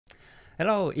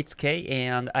Hello, it's Kei,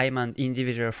 and I'm an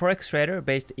individual forex trader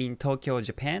based in Tokyo,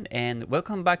 Japan, and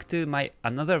welcome back to my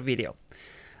another video.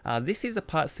 This is a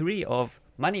part 3 of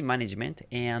money management,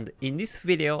 and in this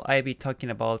video I'll be talking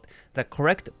about the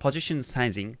correct position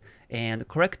sizing and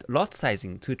correct lot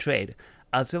sizing to trade,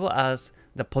 as well as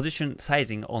the position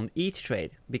sizing on each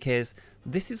trade, because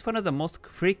this is one of the most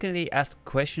frequently asked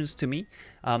questions to me.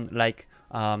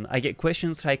 I get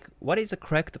questions like, what is the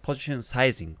correct position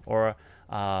sizing? Or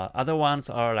other ones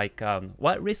are like,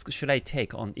 what risk should I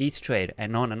take on each trade,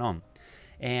 and on and on.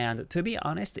 And to be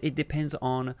honest, it depends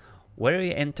on where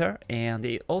you enter, and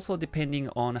it also depending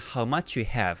on how much you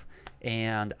have.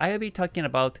 And I'll be talking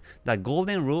about the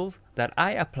golden rules that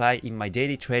I apply in my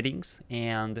daily tradings,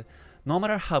 and no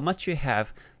matter how much you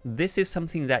have, this is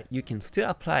something that you can still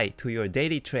apply to your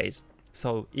daily trades.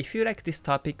 So if you like this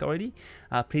topic already,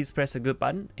 please press a good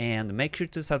button and make sure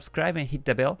to subscribe and hit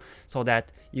the bell so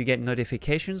that you get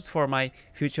notifications for my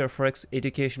future Forex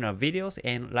educational videos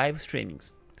and live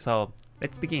streamings. So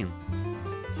let's begin.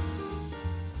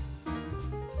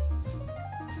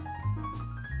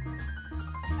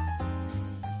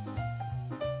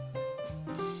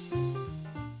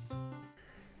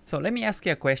 So let me ask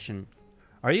you a question.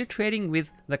 Are you trading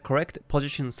with the correct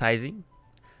position sizing?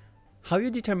 How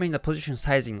you determine the position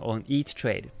sizing on each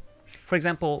trade? For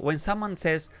example, when someone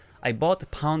says, I bought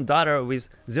pound dollar with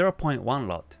 0.1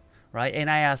 lot, right? And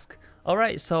I ask,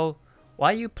 alright, so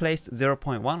why you placed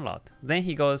 0.1 lot? Then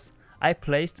he goes, I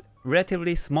placed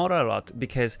relatively smaller lot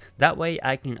because that way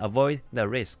I can avoid the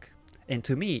risk. And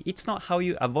to me, it's not how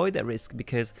you avoid the risk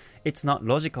because it's not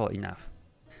logical enough.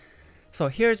 So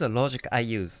here's a logic I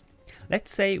use.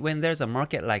 Let's say when there's a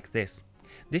market like this.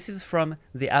 This is from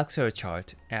the actual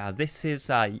chart. This is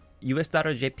US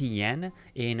dollar JP yen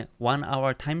in 1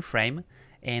 hour time frame,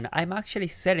 and I'm actually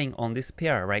selling on this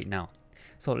pair right now.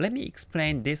 So let me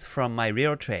explain this from my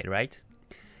real trade, right?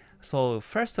 So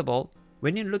first of all,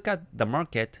 when you look at the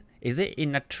market, is it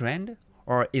in a trend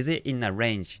or is it in a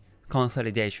range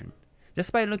consolidation?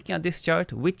 Just by looking at this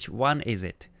chart, which one is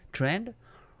it? Trend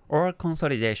or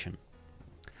consolidation?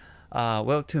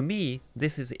 Well, to me,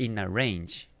 this is in a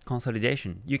range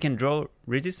consolidation. You can draw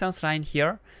resistance line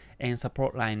here and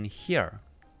support line here.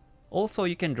 Also,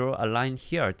 you can draw a line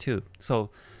here too. So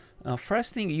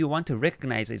first thing you want to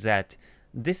recognize is that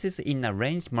this is in a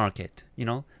range market. You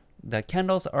know, the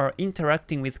candles are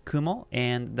interacting with Kumo,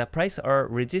 and the price are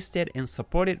resisted and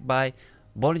supported by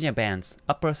Bollinger Bands,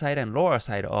 upper side and lower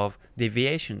side of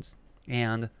deviations.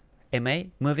 And MA,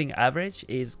 moving average,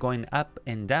 is going up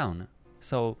and down.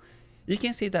 So you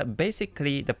can see that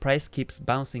basically the price keeps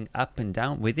bouncing up and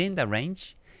down within the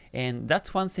range, and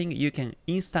that's one thing you can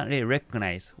instantly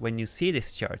recognize when you see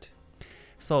this chart.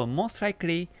 So most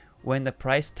likely when the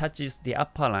price touches the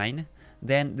upper line,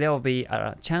 then there will be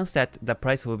a chance that the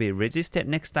price will be resisted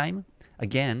next time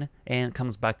again and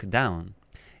comes back down.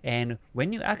 And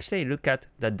when you actually look at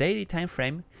the daily time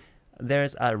frame,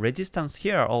 there's a resistance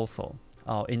here also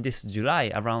in this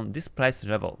July around this price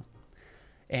level.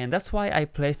 And that's why I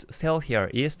placed sell here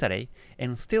yesterday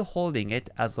and still holding it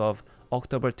as of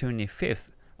October 25th,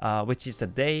 which is the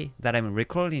day that I'm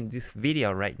recording this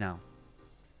video right now.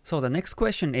 So the next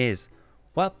question is,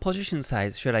 what position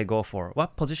size should I go for?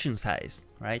 What position size,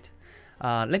 right?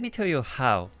 Let me tell you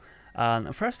how.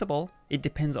 First of all, it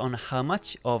depends on how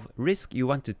much of risk you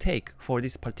want to take for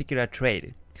this particular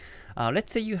trade.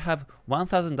 Let's say you have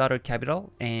 $1,000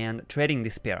 capital and trading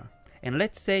this pair. And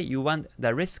let's say you want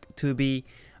the risk to be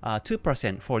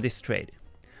 2% for this trade.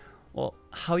 Well,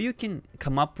 how you can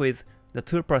come up with the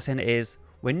 2% is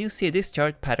when you see this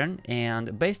chart pattern,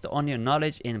 and based on your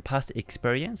knowledge and past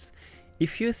experience,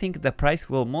 if you think the price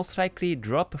will most likely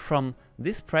drop from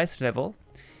this price level,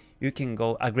 you can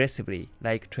go aggressively,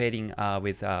 like trading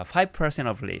with 5%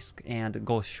 of risk and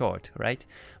go short, right?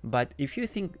 But if you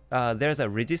think there's a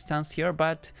resistance here,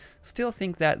 but still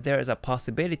think that there is a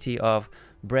possibility of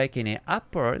breaking it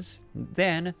upwards,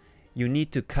 then you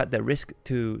need to cut the risk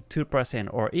to 2%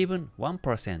 or even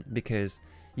 1% because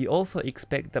you also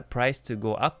expect the price to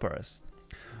go upwards.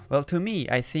 Well, to me,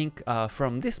 I think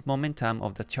from this momentum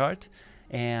of the chart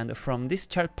and from this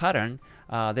chart pattern,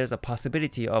 there's a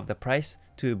possibility of the price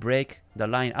to break the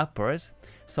line upwards.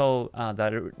 So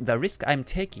the risk I'm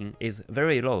taking is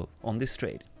very low on this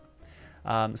trade.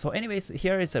 So anyways,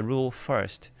 here is a rule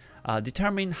first.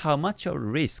 Determine how much of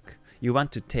risk you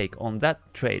want to take on that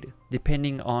trade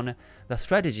depending on the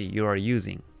strategy you are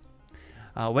using.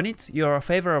 When it's your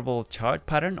favorable chart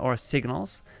pattern or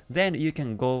signals, then you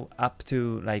can go up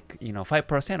to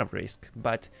 5% of risk.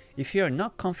 But if you're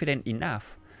not confident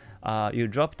enough, you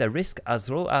drop the risk as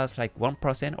low as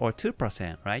 1% or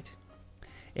 2%, right?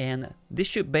 and this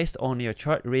should be based on your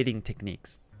chart reading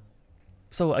techniques.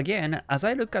 So again, as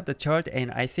I look at the chart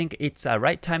and I think it's a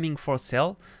right timing for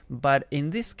sell, but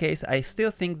in this case I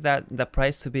still think that the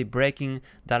price to be breaking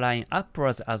the line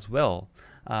upwards as well.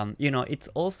 It's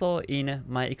also in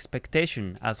my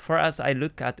expectation as far as I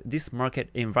look at this market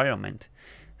environment.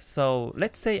 So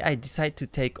let's say I decide to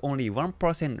take only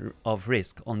 1% of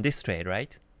risk on this trade,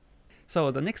 right?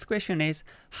 So the next question is,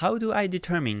 how do I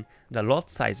determine the lot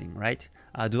sizing, right?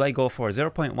 Do I go for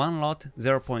 0.1 lot,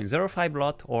 0.05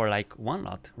 lot, or like 1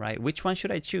 lot, right? Which one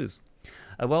should I choose?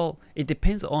 Well, it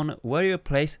depends on where you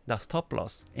place the stop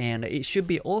loss, and it should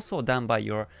be also done by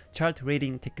your chart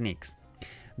reading techniques.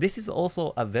 This is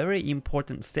also a very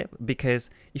important step because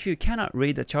if you cannot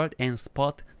read the chart and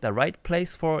spot the right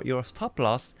place for your stop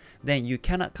loss, then you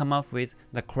cannot come up with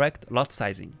the correct lot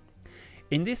sizing.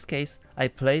 In this case, I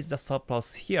placed the stop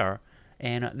loss here,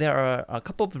 and there are a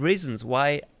couple of reasons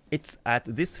why it's at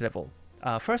this level.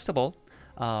 First of all,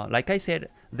 like I said,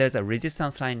 there's a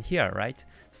resistance line here, right?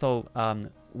 So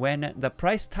when the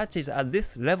price touches at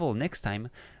this level next time,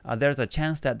 there's a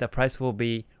chance that the price will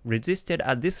be resisted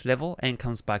at this level and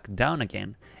comes back down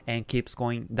again and keeps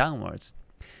going downwards.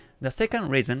 The second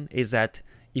reason is that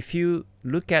if you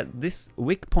look at this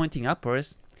wick pointing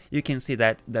upwards, you can see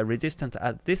that the resistance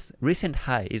at this recent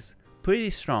high is pretty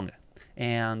strong,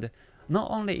 and not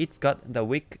only it's got the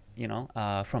wick,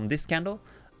 from this candle,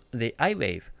 the I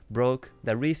wave broke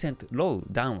the recent low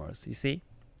downwards, you see?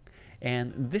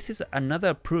 And this is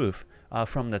another proof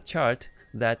from the chart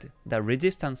that the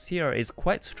resistance here is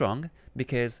quite strong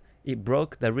because it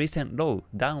broke the recent low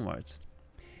downwards.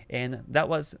 And that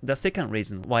was the second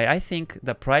reason why I think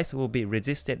the price will be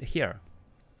resisted here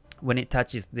when it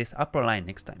touches this upper line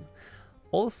next time.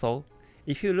 Also,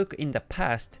 if you look in the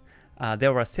past,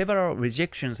 there were several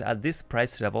rejections at this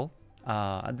price level,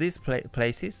 at these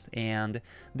places, and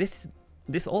this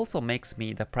also makes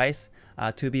me the price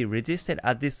to be resisted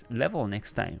at this level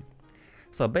next time.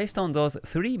 So based on those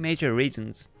three major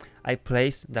reasons, I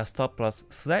placed the stop loss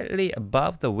slightly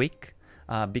above the wick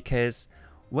because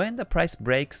when the price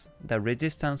breaks the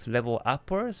resistance level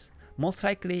upwards, most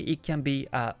likely it can be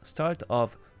a start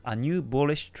of a new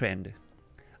bullish trend.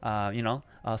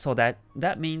 So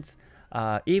that means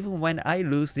even when I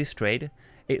lose this trade,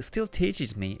 it still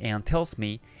teaches me and tells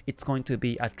me it's going to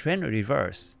be a trend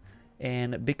reverse.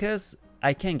 And because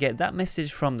I can get that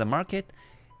message from the market,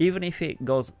 even if it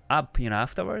goes up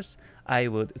afterwards, I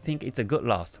would think it's a good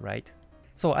loss, right?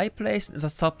 So I placed the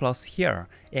stop loss here,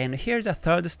 and here's the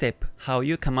third step how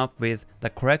you come up with the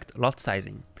correct lot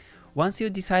sizing. Once you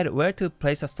decide where to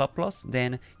place a stop loss,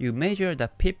 then you measure the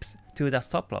pips to the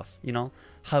stop loss,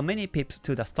 how many pips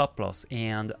to the stop loss,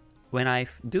 and when I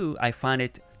do, I find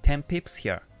it 10 pips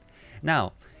here.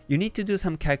 Now, you need to do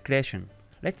some calculation.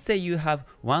 Let's say you have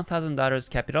 $1,000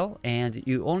 capital and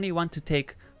you only want to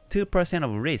take 2%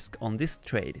 of risk on this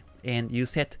trade, and you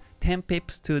set 10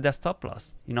 pips to the stop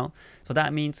loss, So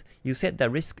that means you set the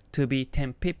risk to be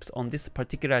 10 pips on this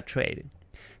particular trade.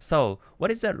 So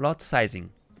what is the lot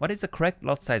sizing? What is the correct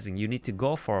lot sizing you need to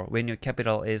go for when your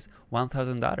capital is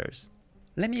 $1,000?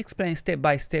 Let me explain step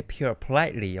by step here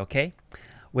politely, okay?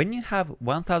 When you have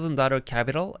 $1,000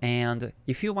 capital and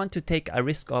if you want to take a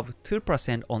risk of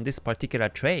 2% on this particular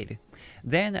trade,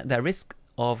 then the risk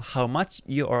of how much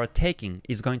you are taking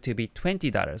is going to be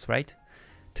 $20, right?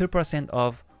 2%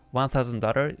 of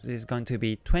 $1,000 is going to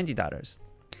be $20.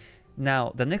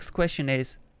 Now, the next question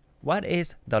is, what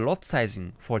is the lot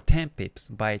sizing for 10 pips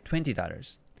by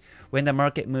 $20? When the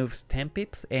market moves 10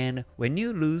 pips and when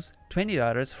you lose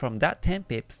 $20 from that 10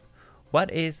 pips, what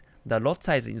is the lot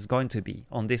sizing is going to be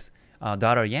on this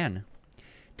dollar yen?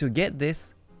 To get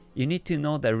this, you need to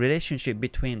know the relationship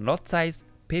between lot size,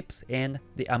 pips, and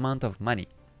the amount of money.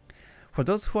 For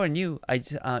those who are new,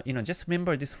 just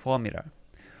remember this formula.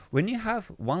 When you have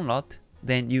one lot,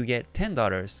 then you get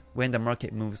 $10 when the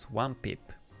market moves 1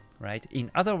 pip, right? In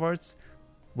other words,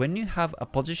 when you have a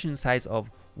position size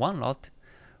of one lot,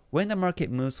 when the market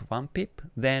moves 1 pip,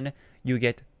 then you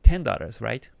get $10,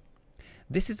 right?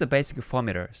 This is the basic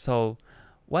formula. So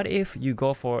what if you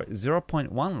go for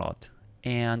 0.1 lot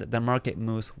and the market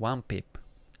moves 1 pip?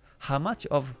 How much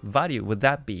of value would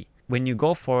that be when you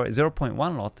go for 0.1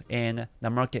 lot and the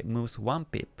market moves 1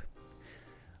 pip?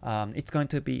 It's going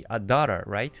to be $1,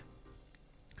 right?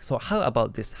 So how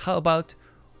about this? How about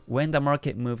when the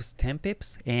market moves 10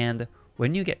 pips and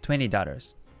when you get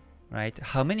 $20, right?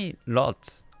 How many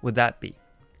lots would that be?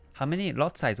 How many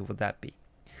lot size would that be?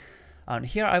 And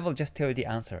here I will just tell you the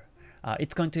answer.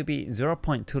 It's going to be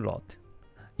 0.2 lot.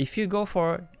 If you go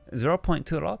for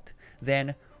 0.2 lot,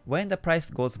 then when the price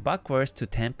goes backwards to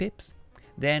 10 pips,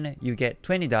 then you get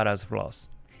 $20 of loss,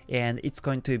 and it's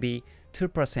going to be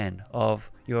 2%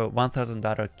 of your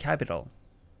 $1,000 capital.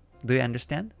 Do you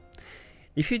understand?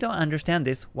 If you don't understand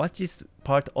this, watch this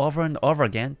part over and over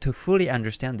again to fully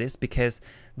understand this, because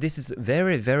this is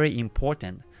very, very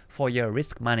important for your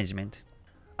risk management.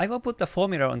 I will put the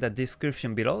formula on the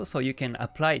description below so you can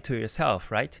apply it to yourself,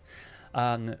 right?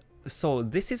 So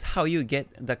this is how you get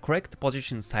the correct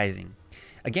position sizing.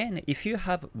 Again, if you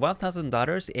have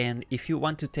 $1,000 and if you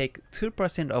want to take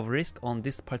 2% of risk on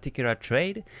this particular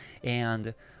trade,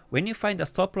 and when you find the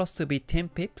stop loss to be 10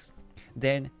 pips,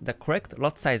 then the correct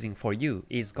lot sizing for you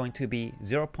is going to be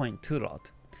 0.2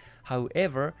 lot.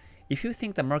 However, if you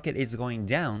think the market is going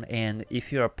down and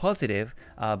if you are positive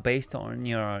based on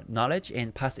your knowledge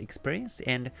and past experience,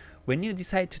 and when you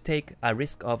decide to take a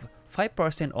risk of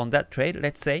 5% on that trade,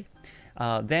 let's say,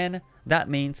 then that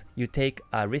means you take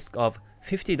a risk of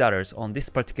 $50 on this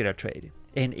particular trade.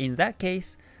 And in that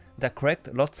case, the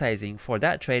correct lot sizing for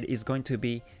that trade is going to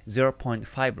be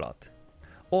 0.5 lot.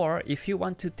 Or if you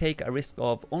want to take a risk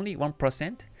of only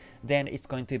 1%, then it's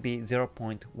going to be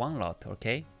 0.1 lot,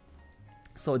 okay?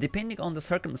 So depending on the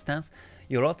circumstance,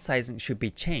 your lot sizing should be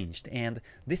changed, and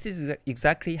this is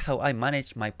exactly how I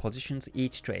manage my positions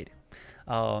each trade.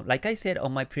 Like I said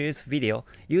on my previous video,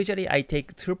 usually I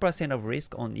take 2% of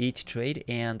risk on each trade,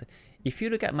 and if you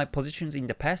look at my positions in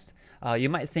the past, you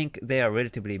might think they are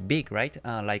relatively big, right?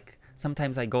 Like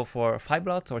sometimes I go for 5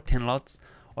 lots or 10 lots,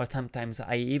 or sometimes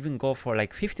I even go for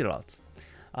like 50 lots.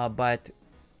 But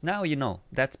now you know,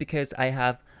 that's because I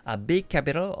have a big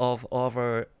capital of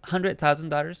over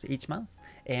 $100,000 each month,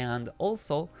 and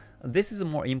also this is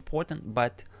more important,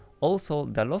 but also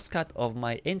the loss cut of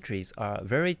my entries are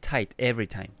very tight every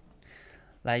time.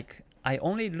 Like I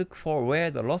only look for where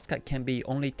the loss cut can be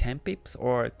only 10 pips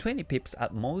or 20 pips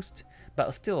at most,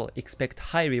 but still expect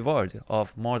high reward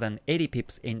of more than 80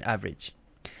 pips in average.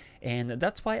 And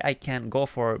that's why I can go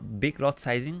for big lot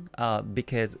sizing,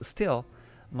 because still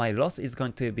my loss is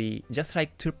going to be just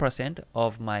like 2%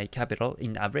 of my capital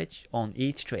in average on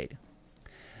each trade.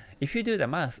 If you do the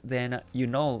math, then you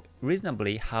know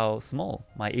reasonably how small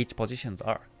my each positions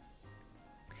are.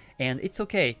 And it's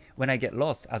okay when I get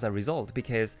lost as a result,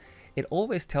 because it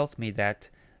always tells me that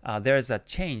there's a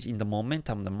change in the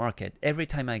momentum of the market every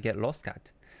time I get loss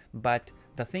cut. But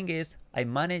the thing is, I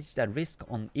manage the risk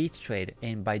on each trade,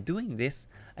 and by doing this,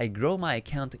 I grow my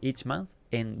account each month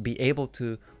and be able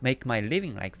to make my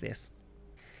living like this.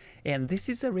 And this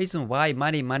is the reason why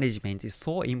money management is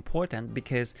so important,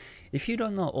 because if you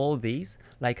don't know all these,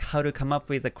 like how to come up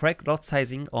with the correct lot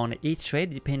sizing on each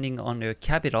trade depending on your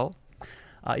capital,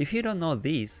 if you don't know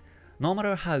these, no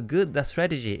matter how good the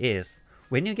strategy is,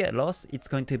 when you get lost, it's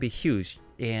going to be huge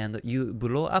and you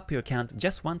blow up your account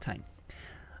just one time.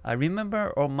 I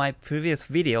remember on my previous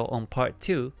video on part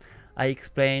 2, I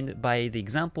explained by the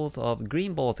examples of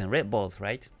green balls and red balls,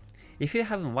 right? If you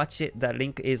haven't watched it, that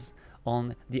link is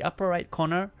on the upper right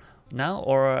corner now,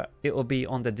 or it will be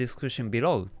on the description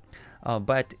below.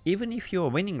 But even if your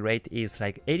winning rate is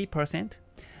like 80%,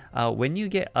 when you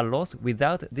get a loss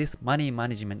without this money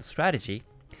management strategy,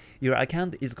 your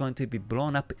account is going to be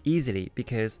blown up easily,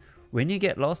 because when you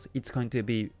get lost, it's going to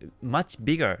be much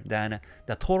bigger than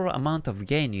the total amount of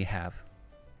gain you have.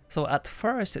 So at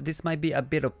first, this might be a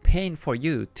bit of pain for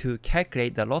you to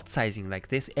calculate the lot sizing like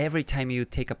this every time you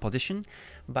take a position,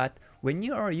 but when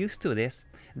you are used to this,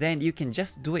 then you can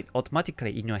just do it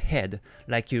automatically in your head,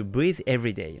 like you breathe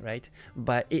every day, right?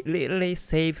 But it literally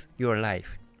saves your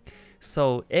life.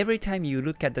 So every time you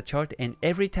look at the chart and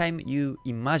every time you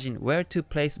imagine where to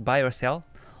place buy or sell,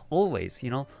 always,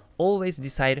 always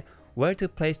decide where to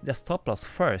place the stop loss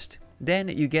first. Then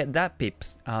you get that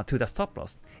pips to the stop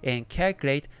loss and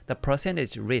calculate the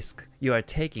percentage risk you are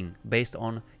taking based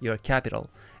on your capital,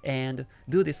 and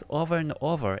do this over and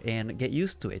over and get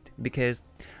used to it, because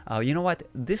you know what,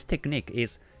 this technique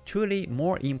is truly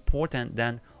more important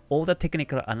than all the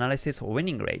technical analysis or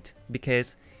winning rate,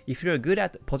 because if you're good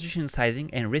at position sizing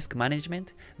and risk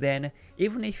management, then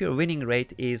even if your winning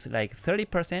rate is like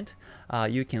 30%,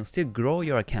 you can still grow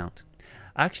your account.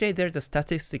 Actually, there's a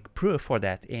statistic proof for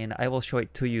that, and I will show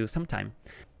it to you sometime.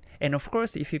 And of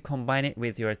course, if you combine it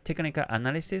with your technical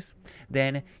analysis,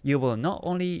 then you will not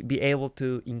only be able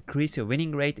to increase your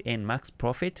winning rate and max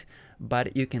profit,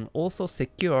 but you can also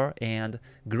secure and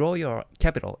grow your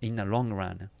capital in the long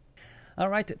run.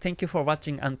 Alright, thank you for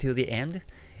watching until the end.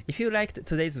 If you liked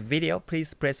today's video,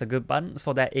 please press a good button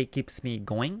so that it keeps me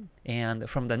going. And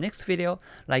from the next video,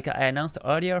 like I announced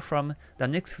earlier, from the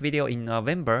next video in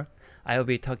November, I will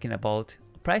be talking about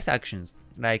price actions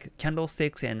like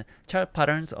candlesticks and chart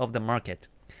patterns of the market.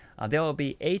 There will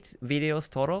be 8 videos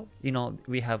total. You know,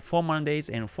 we have 4 Mondays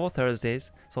and 4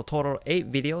 Thursdays, so total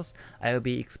 8 videos. I will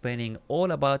be explaining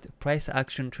all about price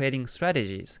action trading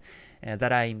strategies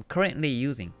that I'm currently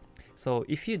using. So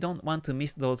if you don't want to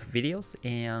miss those videos,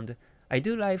 and I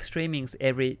do live streamings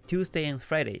every Tuesday and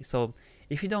Friday, so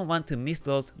if you don't want to miss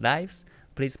those lives,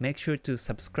 please make sure to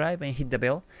subscribe and hit the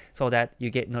bell so that you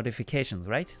get notifications,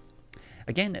 right?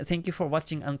 Again, thank you for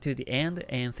watching until the end,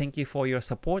 and thank you for your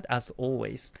support as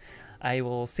always. I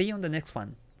will see you on the next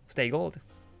one. Stay gold.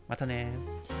 またね。